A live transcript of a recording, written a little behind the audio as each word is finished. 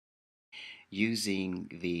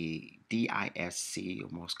using the DISC, or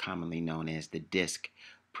most commonly known as the DiSC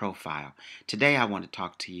profile. Today I want to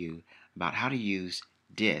talk to you about how to use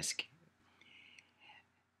DiSC.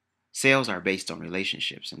 Sales are based on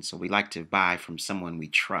relationships, and so we like to buy from someone we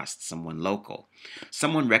trust, someone local,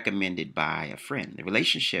 someone recommended by a friend. The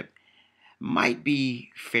relationship might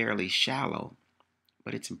be fairly shallow,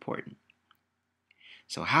 but it's important.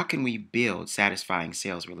 So, how can we build satisfying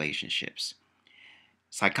sales relationships?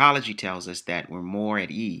 Psychology tells us that we're more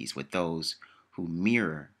at ease with those who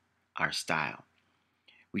mirror our style.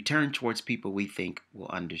 We turn towards people we think will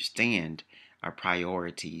understand our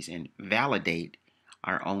priorities and validate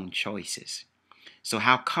our own choices. So,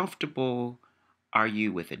 how comfortable are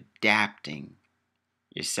you with adapting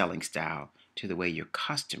your selling style to the way your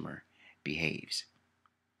customer behaves?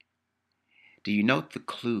 Do you note the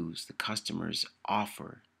clues the customers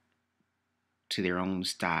offer to their own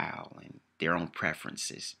style and their own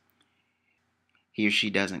preferences? He or she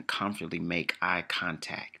doesn't comfortably make eye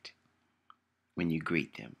contact when you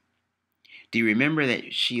greet them. Do you remember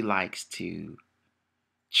that she likes to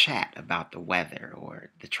chat about the weather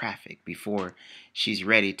or the traffic before she's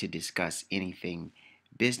ready to discuss anything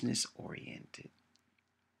business oriented?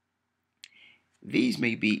 These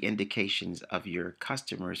may be indications of your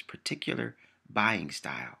customer's particular buying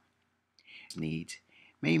style. Needs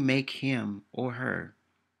may make him or her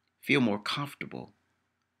feel more comfortable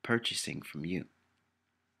purchasing from you.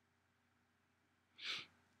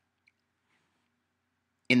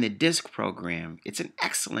 In the DiSC program, it's an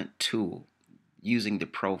excellent tool using the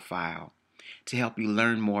profile to help you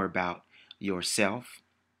learn more about yourself,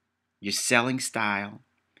 your selling style,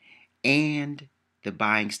 and the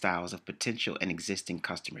buying styles of potential and existing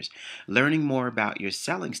customers. Learning more about your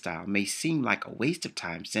selling style may seem like a waste of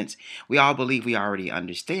time since we all believe we already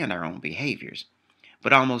understand our own behaviors,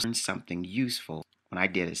 but almost learned something useful when I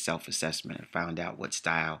did a self-assessment and found out what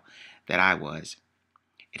style that I was.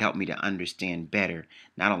 It helped me to understand better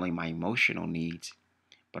not only my emotional needs,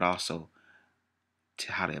 but also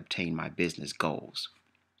to how to obtain my business goals.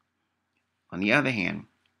 On the other hand,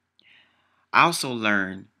 I also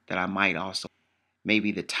learned that I might also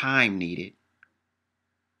maybe the time needed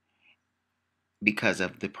because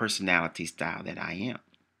of the personality style that I am.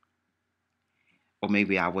 Or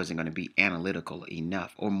maybe I wasn't going to be analytical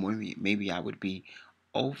enough, or maybe I would be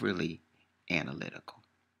overly analytical.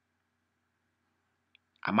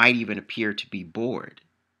 I might even appear to be bored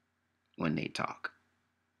when they talk.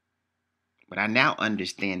 But I now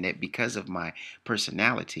understand that because of my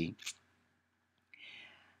personality,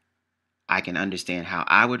 I can understand how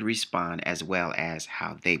I would respond as well as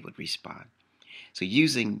how they would respond. So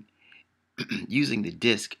using using the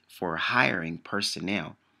DiSC for hiring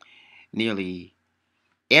personnel, nearly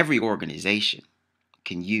every organization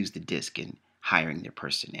can use the DiSC in hiring their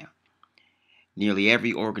personnel. Nearly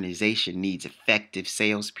every organization needs effective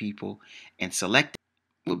salespeople, and selecting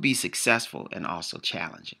will be successful and also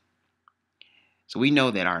challenging. So we know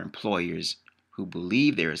that our employers who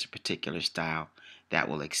believe there is a particular style that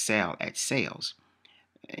will excel at sales,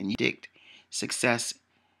 and you predict success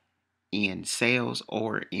in sales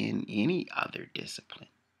or in any other discipline.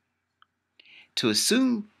 To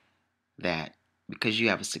assume that because you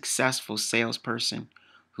have a successful salesperson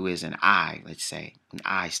who is an I, let's say, an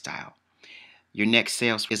I style, your next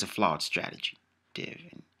sales is a flawed strategy.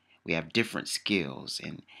 And we have different skills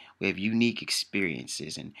and we have unique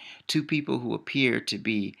experiences, and two people who appear to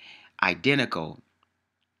be identical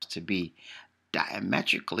to be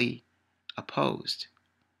diametrically opposed.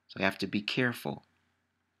 So you have to be careful,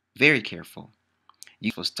 very careful.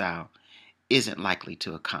 Useful style isn't likely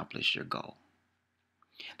to accomplish your goal.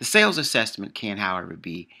 The sales assessment can, however,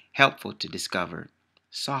 be helpful to discover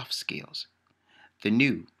soft skills. The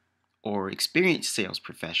new or experienced sales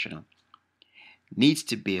professional needs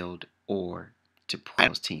to build or to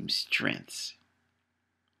pride team's strengths.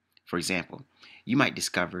 For example, you might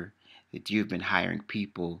discover that you've been hiring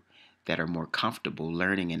people that are more comfortable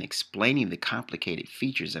learning and explaining the complicated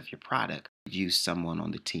features of your product. Use someone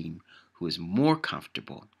on the team who is more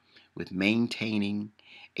comfortable with maintaining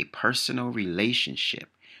a personal relationship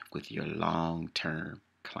with your long-term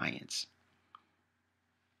clients.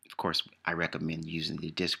 Of course, I recommend using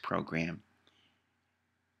the DiSC program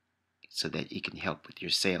so that it can help with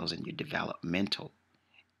your sales and your developmental,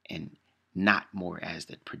 and not more as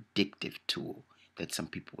the predictive tool that some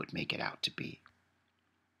people would make it out to be.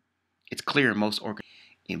 It's clear most organizations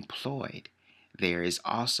employed there is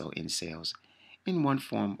also in sales in one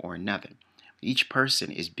form or another. Each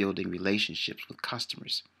person is building relationships with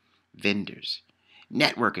customers, vendors,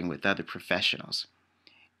 networking with other professionals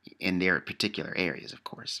in their particular areas, of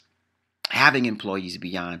course. Having employees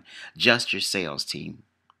beyond just your sales team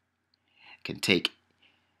can take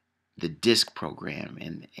the DiSC program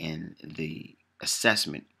and the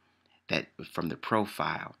assessment that from the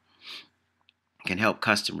profile, can help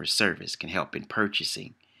customer service, can help in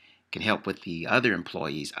purchasing, can help with the other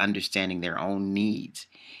employees understanding their own needs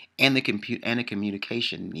and the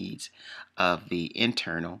communication needs of the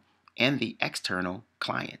internal and the external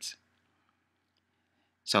clients.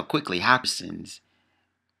 So quickly, how a person's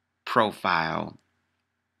profile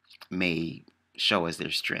may show as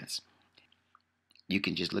their strengths. You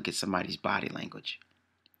can just look at somebody's body language.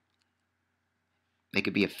 They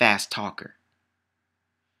could be a fast talker.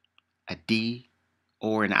 A D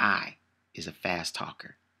or an I is a fast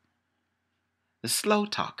talker. The slow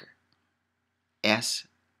talker, S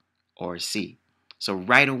or C. So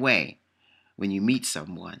right away, when you meet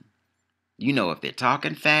someone, you know if they're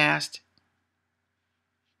talking fast,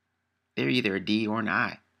 they're either a D or an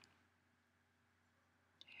I.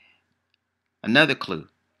 Another clue,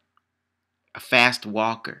 a fast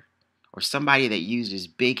walker or somebody that uses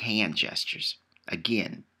big hand gestures.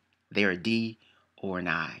 Again, they're a D or an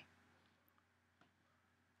I.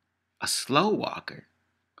 A slow walker,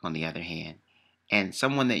 on the other hand, and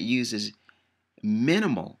someone that uses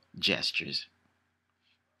minimal gestures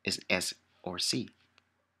is S or C.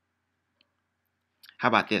 How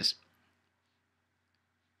about this?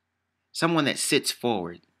 Someone that sits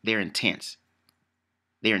forward, they're intense.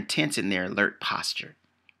 They're intense in their alert posture.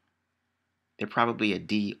 They're probably a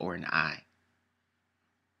D or an I.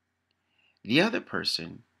 The other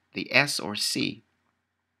person, the S or C,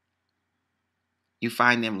 you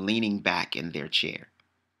find them leaning back in their chair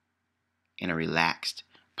in a relaxed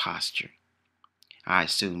posture. I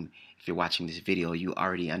assume if you're watching this video, you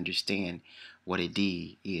already understand what a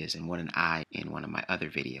D is and what an I in one of my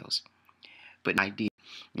other videos. But an idea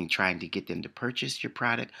in trying to get them to purchase your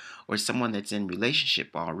product, or someone that's in relationship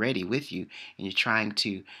already with you and you're trying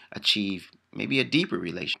to achieve maybe a deeper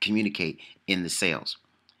relationship, communicate in the sales.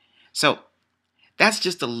 So that's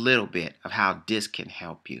just a little bit of how DiSC can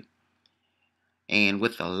help you. And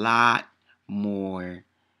with a lot more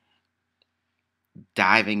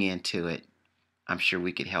diving into it, I'm sure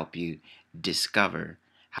we could help you discover.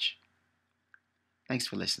 Thanks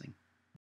for listening.